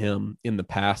that from him in the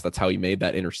past. That's how he made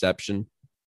that interception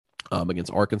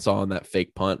against Arkansas on that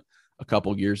fake punt a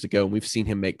couple years ago. And we've seen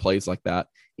him make plays like that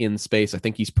in space. I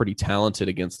think he's pretty talented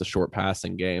against the short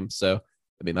passing game. So,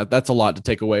 I mean, that's a lot to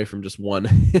take away from just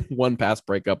one pass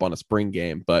breakup on a spring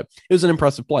game, but it was an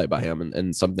impressive play by him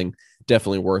and something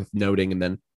definitely worth noting. And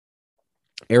then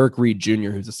Eric Reed Jr.,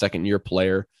 who's a second-year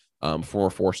player, former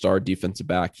 4-star defensive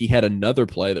back, he had another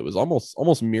play that was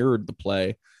almost mirrored the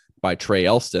play by Trey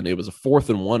Elston. It was a 4th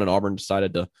and 1, and Auburn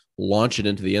decided to launch it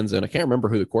into the end zone. I can't remember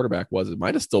who the quarterback was. It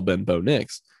might have still been Bo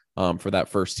Nix for that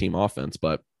first team offense,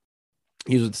 but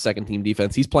he was with the second team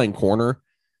defense. He's playing corner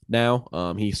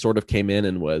now. He sort of came in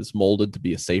and was molded to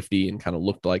be a safety and kind of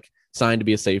looked like signed to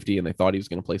be a safety, and they thought he was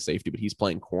going to play safety, but he's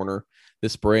playing corner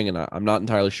this spring. And I'm not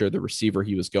entirely sure the receiver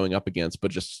he was going up against,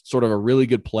 but just sort of a really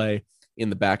good play in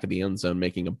the back of the end zone,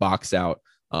 making a box out,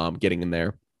 getting in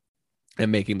there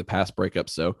and making the pass breakup.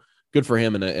 So good for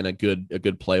him, and a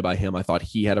good play by him. I thought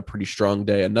he had a pretty strong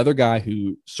day. Another guy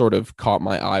who sort of caught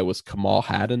my eye was Kamal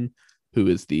Haddon, who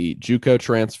is the JUCO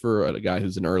transfer, a guy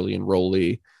who's an early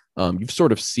enrollee. You've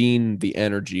sort of seen the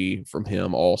energy from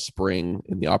him all spring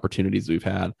in the opportunities we've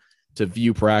had to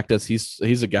view practice.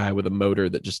 He's a guy with a motor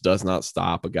that just does not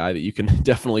stop, a guy that you can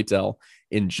definitely tell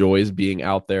enjoys being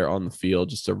out there on the field.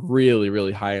 Just a really,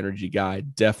 really high energy guy,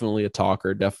 definitely a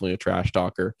talker, definitely a trash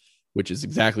talker, which is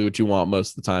exactly what you want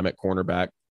most of the time at cornerback.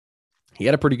 He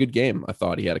had a pretty good game. I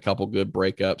thought he had a couple good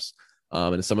breakups.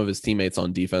 And some of his teammates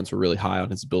on defense were really high on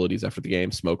his abilities after the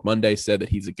game. Smoke Monday said that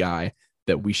he's a guy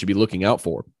that we should be looking out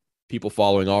for. People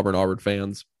following Auburn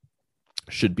fans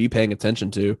should be paying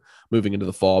attention to moving into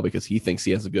the fall, because he thinks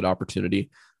he has a good opportunity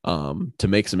to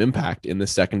make some impact in the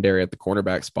secondary at the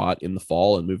cornerback spot in the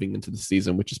fall and moving into the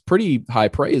season, which is pretty high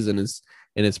praise and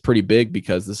it's pretty big,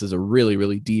 because this is a really,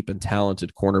 really deep and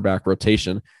talented cornerback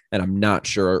rotation. And I'm not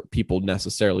sure people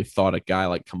necessarily thought a guy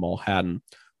like Kamal Haddon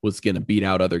was going to beat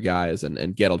out other guys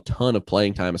and get a ton of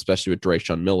playing time, especially with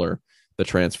Drayshawn Miller, the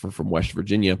transfer from West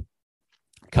Virginia,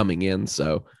 coming in.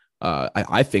 So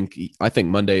I think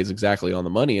Monday is exactly on the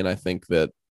money, and I think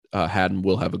that Haddon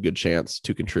will have a good chance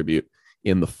to contribute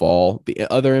in the fall. The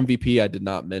other MVP I did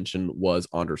not mention was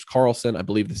Anders Carlson. I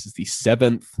believe this is the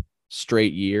 7th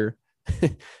straight year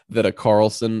that a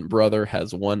Carlson brother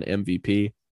has won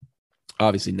MVP.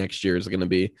 Obviously, next year is going to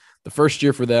be the first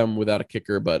year for them without a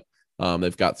kicker, but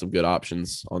they've got some good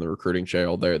options on the recruiting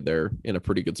trail. They're in a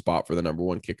pretty good spot for the number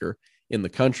one kicker in the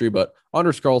country. But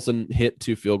Anders Carlson hit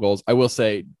 2 field goals. I will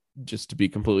say, just to be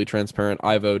completely transparent,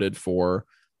 I voted for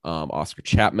Oscar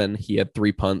Chapman. He had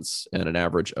 3 punts and an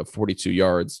average of 42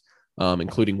 yards,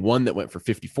 including one that went for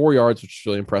 54 yards, which is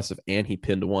really impressive. And he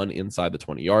pinned one inside the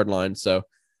 20-yard line. So,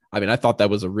 I mean, I thought that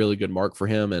was a really good mark for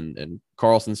him. And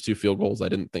Carlson's 2 field goals, I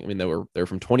didn't think, I mean, they were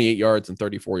from 28 yards and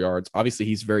 34 yards. Obviously,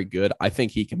 he's very good. I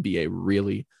think he can be a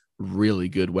really, really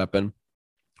good weapon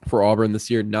for Auburn this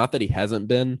year. Not that he hasn't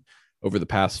been over the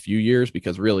past few years,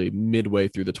 because really midway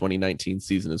through the 2019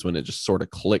 season is when it just sort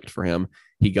of clicked for him.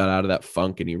 He got out of that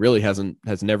funk and he really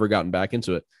has never gotten back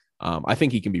into it. I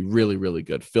think he can be really, really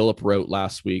good. Philip wrote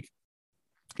last week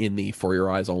in the For Your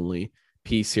Eyes Only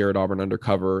piece here at Auburn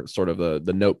Undercover, sort of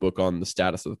the notebook on the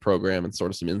status of the program and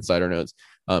sort of some insider notes.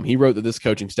 He wrote that this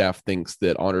coaching staff thinks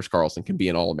that Anders Carlson can be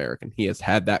an All-American. He has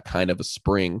had that kind of a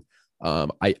spring.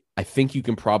 I think you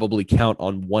can probably count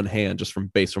on one hand, just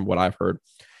based from what I've heard,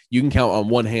 you can count on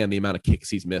one hand the amount of kicks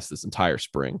he's missed this entire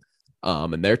spring.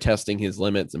 And they're testing his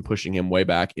limits and pushing him way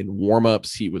back. In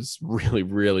warmups, he was really,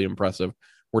 really impressive.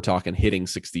 We're talking hitting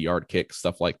 60-yard kicks,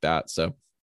 stuff like that. So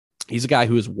he's a guy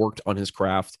who has worked on his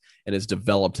craft and has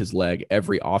developed his leg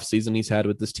every offseason he's had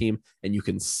with this team. And you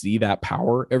can see that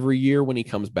power every year when he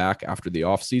comes back after the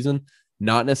offseason.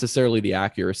 Not necessarily the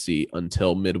accuracy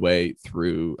until midway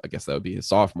through, I guess that would be his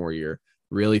sophomore year.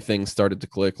 Really, things started to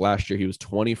click. Last year, he was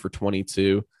 20 for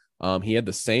 22. He had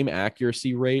the same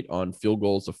accuracy rate on field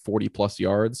goals of 40-plus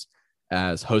yards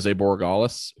as Jose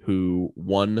Borregales, who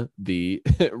won the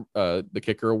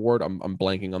kicker award. I'm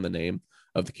blanking on the name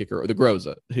of the kicker, or the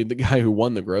Groza, the guy who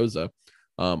won the Groza.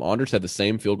 Anders had the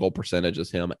same field goal percentage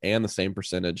as him and the same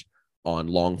percentage on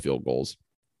long field goals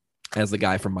as the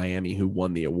guy from Miami who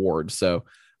won the award. So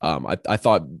I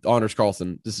thought Anders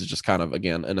Carlson, this is just kind of,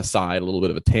 again, an aside, a little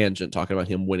bit of a tangent talking about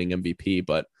him winning MVP,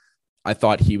 but I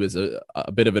thought he was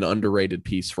a bit of an underrated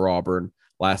piece for Auburn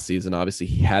last season. Obviously,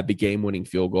 he had the game-winning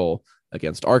field goal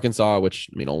against Arkansas, which,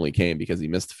 I mean, only came because he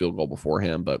missed the field goal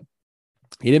beforehand, but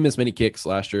he didn't miss many kicks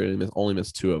last year. He only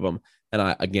missed 2 of them.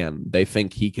 And again, they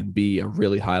think he can be a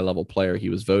really high-level player. He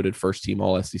was voted first-team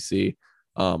All-SEC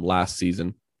last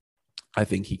season. I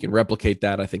think he can replicate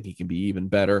that. I think he can be even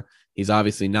better. He's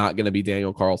obviously not going to be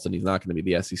Daniel Carlson. He's not going to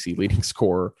be the SEC leading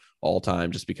scorer all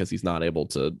time, just because he's not able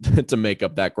to to make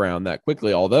up that ground that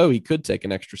quickly, although he could take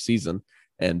an extra season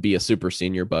and be a super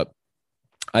senior. But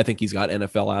I think he's got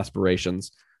NFL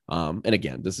aspirations. And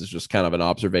again, this is just kind of an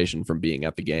observation from being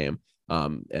at the game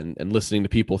and listening to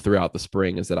people throughout the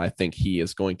spring, is that I think he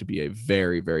is going to be a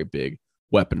very, very big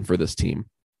weapon for this team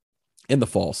in the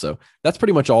fall. So that's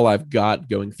pretty much all I've got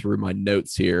going through my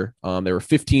notes here. There were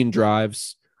 15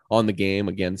 drives on the game.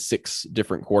 Again, 6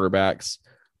 different quarterbacks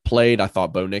played. I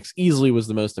thought Bo Nix easily was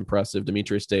the most impressive.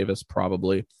 Demetrius Davis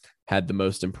probably had the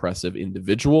most impressive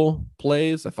individual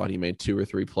plays. I thought he made 2 or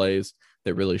 3 plays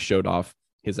that really showed off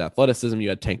his athleticism. You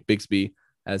had Tank Bigsby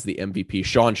as the MVP.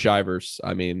 Sean Shivers,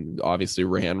 I mean, obviously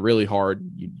ran really hard.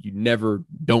 You never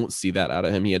don't see that out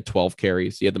of him. He had 12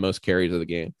 carries. He had the most carries of the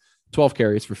game. 12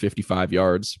 carries for 55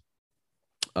 yards.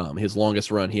 His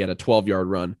longest run, he had a 12-yard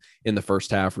run in the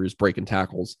first half where he was breaking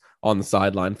tackles on the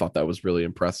sideline. Thought that was really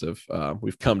impressive.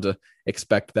 We've come to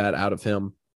expect that out of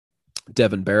him.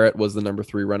 Devin Barrett was the number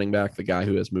 3 running back, the guy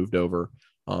who has moved over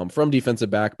from defensive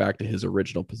back to his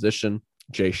original position.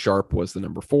 Jay Sharp was the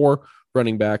number 4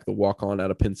 running back, the walk-on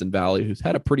out of Pinson Valley, who's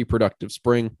had a pretty productive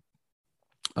spring.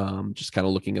 Just kind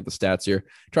of looking at the stats here,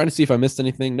 trying to see if I missed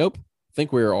anything. Nope.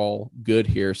 Think we're all good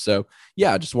here. So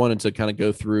yeah, I just wanted to kind of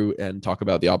go through and talk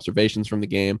about the observations from the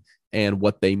game and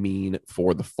what they mean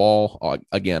for the fall.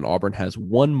 Again, Auburn has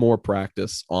one more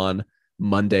practice on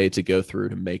Monday to go through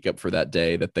to make up for that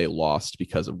day that they lost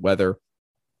because of weather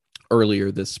earlier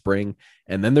this spring.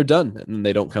 And then they're done and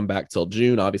they don't come back till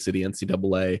June. Obviously the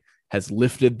NCAA has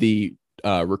lifted the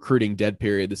recruiting dead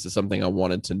period. This is something I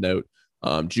wanted to note.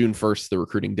 June 1st, the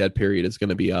recruiting dead period is going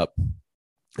to be up,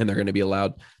 and they're going to be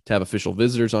allowed to have official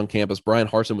visitors on campus. Brian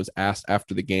Harsin was asked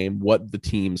after the game what the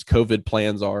team's COVID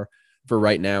plans are for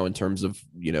right now in terms of,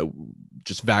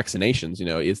 just vaccinations.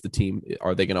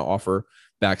 Are they going to offer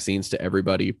vaccines to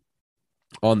everybody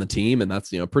on the team? And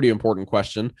that's, a pretty important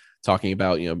question, talking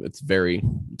about, it's very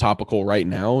topical right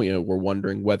now. We're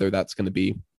wondering whether that's going to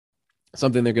be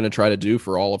something they're going to try to do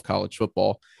for all of college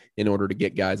football in order to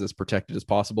get guys as protected as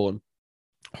possible. And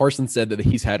Harsin said that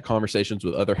he's had conversations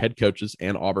with other head coaches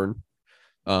and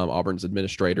Auburn's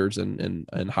administrators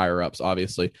and higher ups,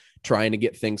 obviously, trying to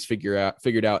get things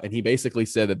figured out. And he basically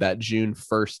said that June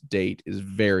 1st date is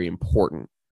very important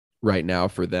right now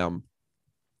for them.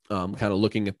 Kind of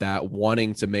looking at that,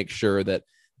 wanting to make sure that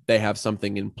they have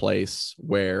something in place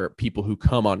where people who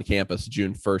come on campus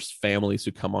June 1st, families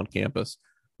who come on campus,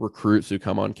 recruits who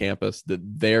come on campus, that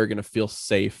they're going to feel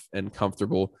safe and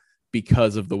comfortable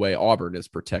because of the way Auburn is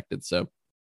protected. So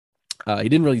he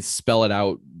didn't really spell it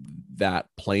out that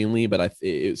plainly, but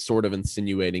it's sort of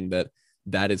insinuating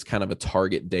that is kind of a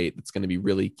target date that's going to be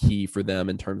really key for them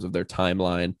in terms of their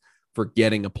timeline for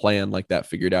getting a plan like that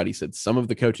figured out. He said some of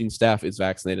the coaching staff is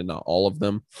vaccinated, not all of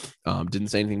them. Didn't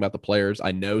say anything about the players.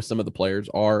 I know some of the players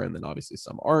are, and then obviously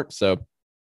some aren't. So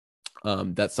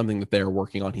that's something that they're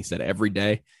working on. He said every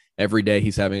day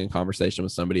he's having a conversation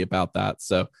with somebody about that.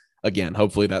 So again,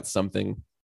 hopefully that's something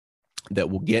that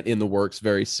will get in the works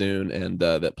very soon, and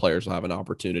that players will have an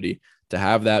opportunity to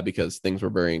have that, because things were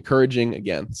very encouraging.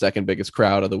 Again, second biggest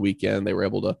crowd of the weekend. They were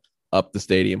able to up the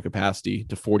stadium capacity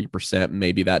to 40%.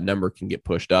 Maybe that number can get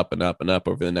pushed up and up and up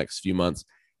over the next few months,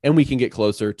 and we can get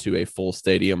closer to a full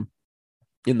stadium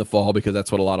in the fall, because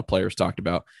that's what a lot of players talked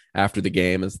about after the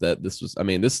game, is that this was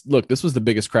the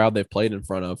biggest crowd they've played in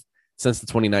front of since the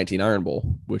 2019 Iron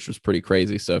Bowl, which was pretty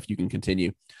crazy. So if you can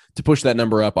continue to push that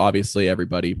number up, obviously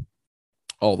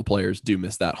all the players do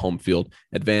miss that home field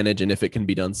advantage. And if it can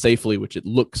be done safely, which it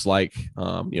looks like,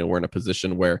 we're in a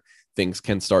position where things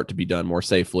can start to be done more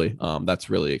safely. That's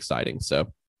really exciting.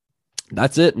 So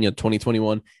that's it.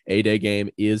 2021 A-Day game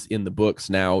is in the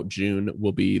books now. June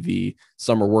will be the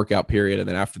summer workout period. And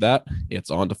then after that,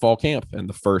 it's on to fall camp. And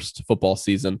the first football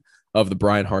season of the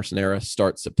Bryan Harsin era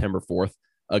starts September 4th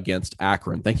against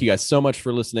Akron. Thank you guys so much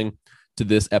for listening to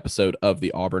this episode of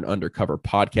the Auburn Undercover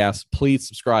Podcast. Please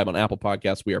subscribe on Apple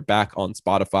Podcasts. We are back on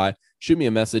Spotify. Shoot me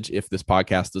a message if this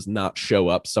podcast does not show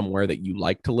up somewhere that you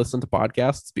like to listen to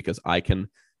podcasts, because I can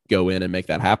go in and make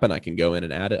that happen. I can go in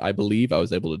and add it. I believe I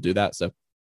was able to do that. So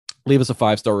leave us a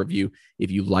 5-star review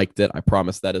if you liked it. I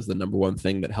promise that is the number one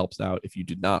thing that helps out. If you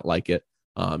did not like it,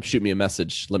 shoot me a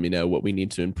message. Let me know what we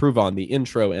need to improve on. The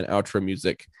intro and outro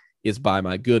music is by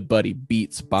my good buddy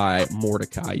Beats by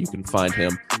Mordecai. You can find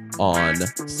him on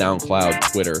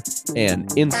SoundCloud, Twitter, and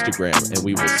Instagram. And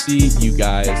we will see you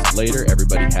guys later.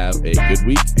 Everybody have a good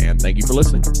week, and thank you for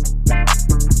listening.